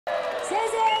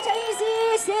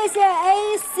谢谢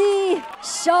AC。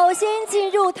首先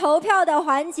进入投票的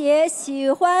环节，喜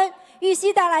欢玉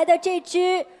溪带来的这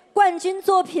支冠军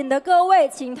作品的各位，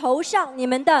请投上你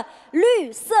们的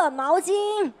绿色毛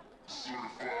巾。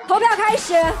投票开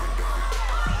始。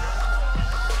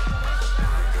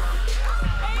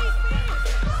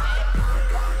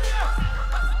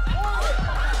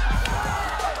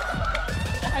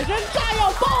哎，扔炸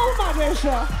药包吗？这是。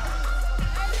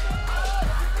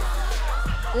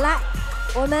来，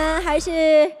我们还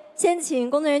是先请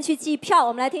工作人员去计票。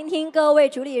我们来听听各位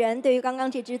主理人对于刚刚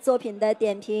这支作品的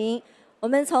点评。我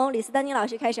们从李斯丹妮老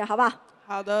师开始，好不好？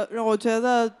好的，让我觉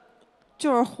得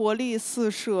就是活力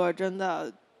四射，真的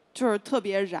就是特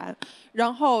别燃。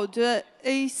然后我觉得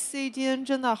AC 今天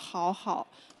真的好好，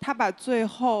他把最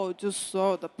后就所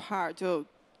有的 part 就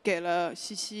给了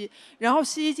西西。然后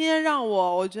西西今天让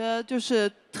我觉得就是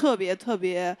特别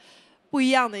不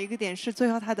一样的一个点是最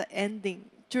后他的 ending。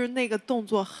就是那个动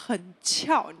作很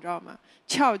俏，你知道吗？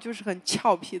俏就是很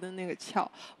俏皮的那个俏，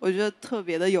我觉得特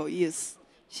别的有意思。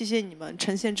谢谢你们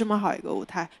呈现这么好一个舞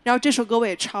台，然后这首歌我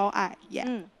也超爱，耶、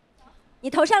嗯，你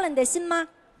投上了你的心吗？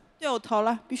对，我投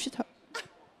了，必须投。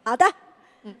好的，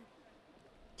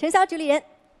陈潇主理人。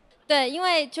对，因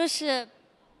为就是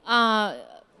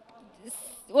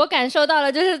我感受到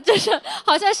了，就是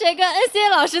好像谁跟 NCA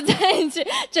老师在一起，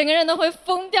整个人都会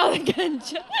疯掉的感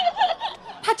觉。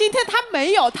他今天他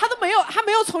没有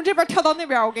从这边跳到那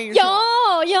边，我跟你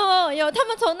说。有，他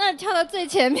们从那儿跳到最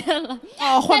前面了。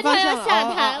哦，换方向要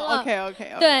下台了。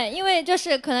OK。对，因为就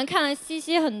是可能看了西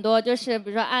西很多，就是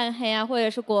比如说暗黑啊，或者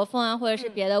是国风啊，或者是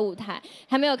别的舞台，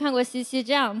还没有看过西西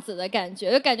这样子的感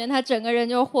觉，就感觉他整个人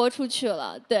就豁出去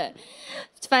了。对，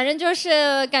反正就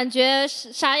是感觉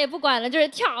啥也不管了，就是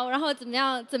跳，然后怎么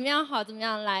样好，怎么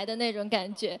样来的那种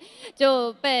感觉，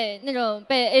就被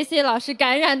AC 老师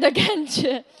感染的感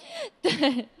觉。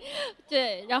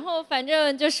对，然后反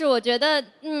正就是我觉得，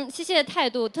西西的态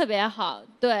度特别好，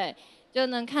对，就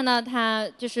能看到他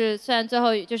就是虽然最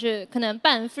后就是可能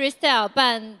半 freestyle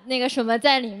半那个什么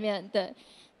在里面，对，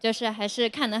就是还是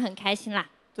看得很开心啦。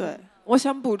对，我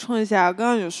想补充一下，刚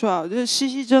刚有说啊，就是西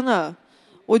西真的，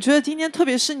我觉得今天特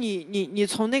别是你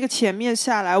从那个前面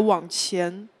下来往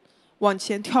前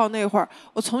跳那会儿，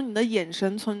我从你的眼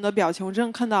神，从你的表情，我真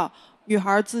的看到女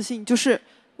孩自信，就是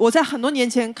我在很多年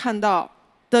前看到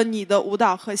的你的舞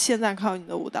蹈和现在看到你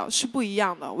的舞蹈是不一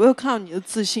样的。我又看到你的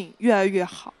自信越来越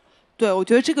好，对，我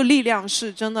觉得这个力量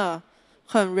是真的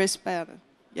很 respect，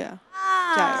 yeah，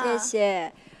 加油！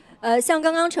谢谢。像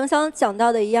刚刚程潇讲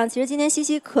到的一样，其实今天西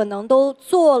西可能都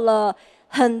做了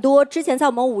很多之前在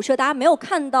我们舞社大家没有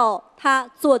看到他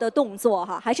做的动作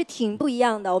哈，还是挺不一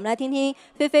样的。我们来听听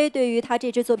菲菲对于他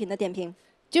这支作品的点评。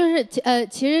就是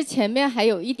其实前面还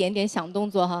有一点点想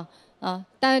动作哈。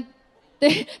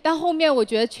但后面我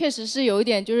觉得确实是有一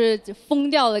点就是疯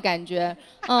掉的感觉，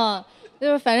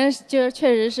就是反正就是确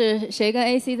实是谁跟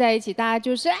AC 在一起，大家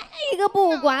就是一个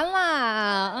不管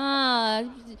啦，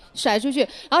甩出去。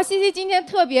然后西西今天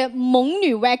特别猛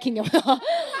女 wacking， 有没有？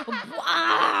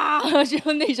哇，就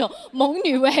是那种猛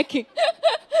女 wacking，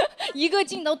 一个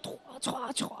镜头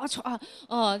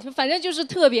就反正就是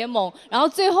特别猛。然后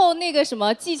最后那个什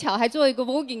么技巧还做一个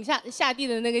voguing 下地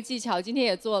的那个技巧，今天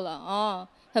也做了，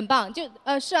很棒。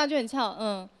是啊，就很翘，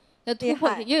突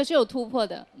破也是有突破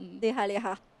的，厉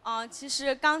害。其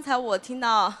实刚才我听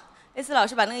到 AC 老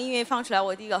师把那个音乐放出来，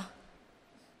我第一个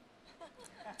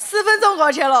4分钟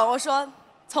过去了，我说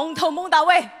从头蒙到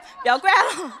尾，不要管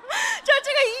了。这个音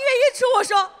乐一出，我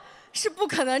说是不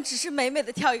可能只是美美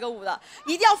的跳一个舞的，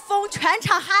一定要疯，全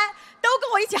场嗨，都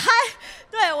跟我一起嗨。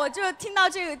对，我就听到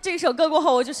这首歌过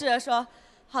后，我就是说，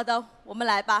好的，我们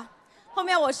来吧。后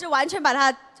面我是完全把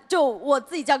它就我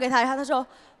自己交给他，然后他说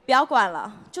不要管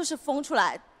了，就是疯出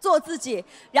来。做自己，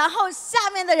然后下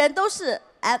面的人都是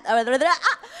然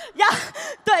后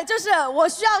对，就是我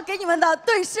需要给你们的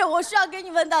对视，我需要给你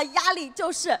们的压力，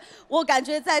就是我感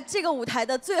觉在这个舞台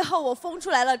的最后，我疯出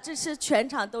来了，这是全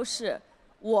场都是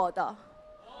我的。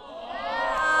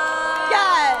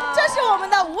这是我们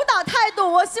的舞蹈态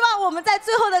度。我希望我们在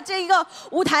最后的这一个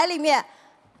舞台里面，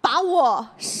把我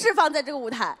释放在这个舞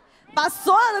台，把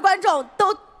所有的观众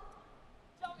都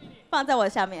放在我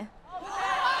下面。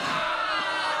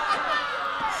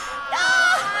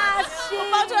我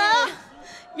放出来了，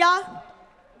呀，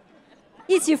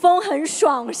一起疯很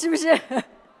爽，是不是？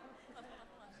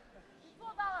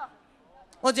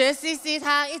我觉得 CC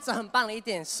她一直很棒的一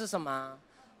点是什么？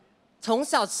从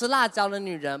小吃辣椒的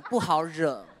女人不好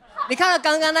惹。你看到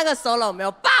刚刚那个 solo 没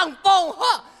有？棒蹦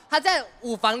嚯！她在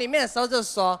舞房里面的时候就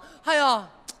说：“哎呦，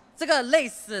这个累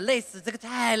死，这个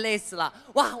太累死了，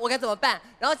哇，我该怎么办？”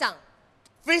然后讲。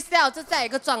freestyle 就在一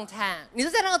个状态，你就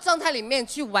在那个状态里面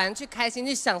去玩、去开心、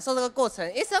去享受这个过程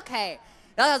 ，it's okay。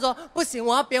然后他说不行，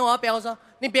我要编，我要编。我说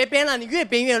你别编了，你越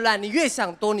编越烂，你越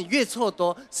想多，你越错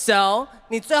多。So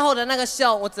你最后的那个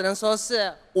秀，我只能说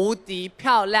是无敌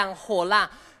漂亮火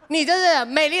辣，你就是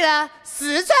美丽的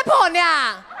四川婆娘。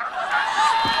哇，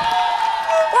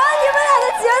你们俩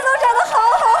的节奏长得好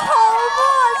默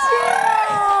契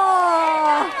哦！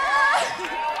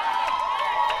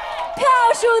票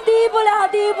数低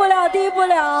不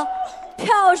了，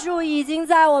票数已经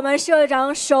在我们社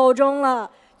长手中了。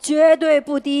绝对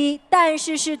不低，但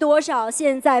是是多少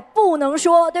现在不能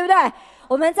说，对不对？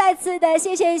我们再次的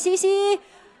谢谢西西，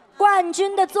冠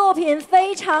军的作品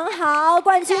非常好，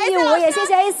冠军义舞也谢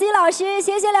谢 AC 老师，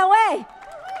谢谢两位，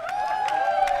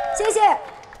谢谢。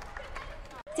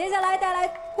接下来带来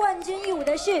冠军义舞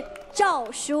的是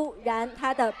赵舒然，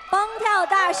她的帮跳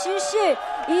大师是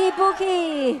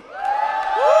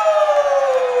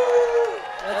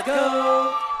Ibuki。Let's go。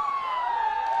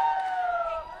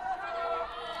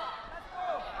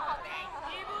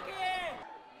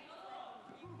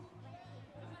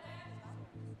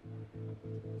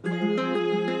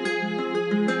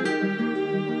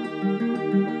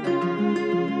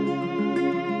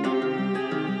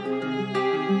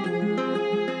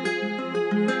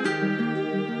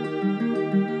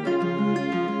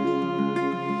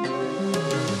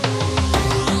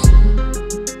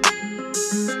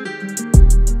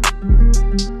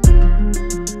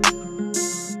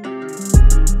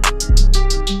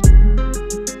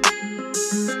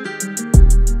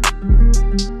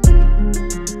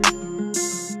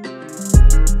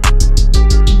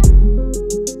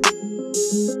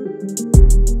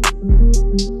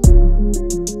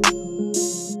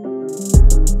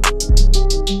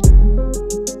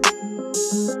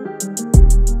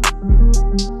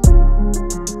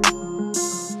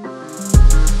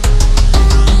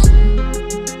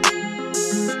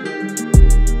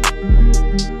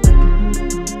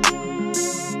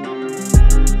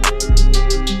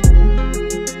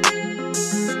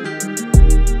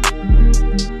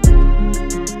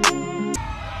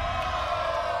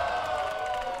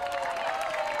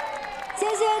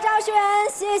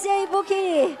谢谢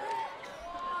Ibuki。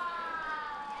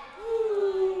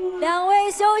两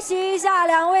位休息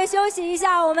一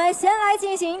下，我们先来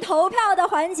进行投票的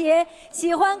环节。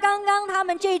喜欢刚刚他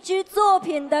们这支作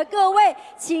品的各位，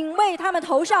请为他们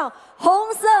投上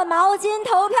红色毛巾。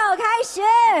投票开始。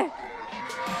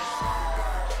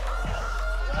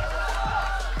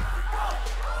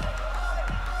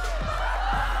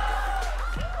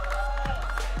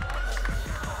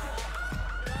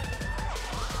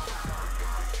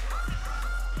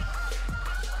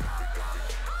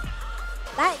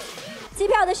来，计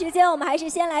票的时间，我们还是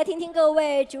先来听听各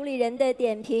位主理人的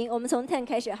点评。我们从 TEN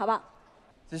开始，好不好？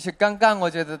就是刚刚我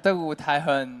觉得这个舞台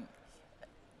很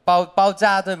爆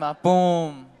炸，对吗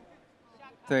 ？Boom，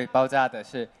 对，爆炸的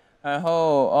是。然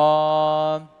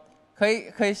后可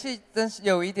以是，但是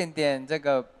有一点点这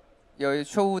个有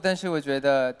错误，但是我觉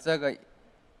得这个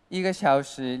1个小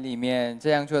时里面这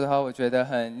样做的话，我觉得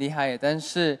很厉害。但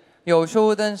是有错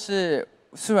误，但是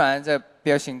虽然这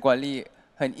表情管理。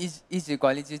一直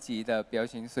管理自己的表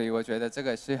情，所以我觉得这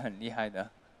个是很厉害的。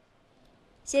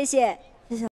谢谢。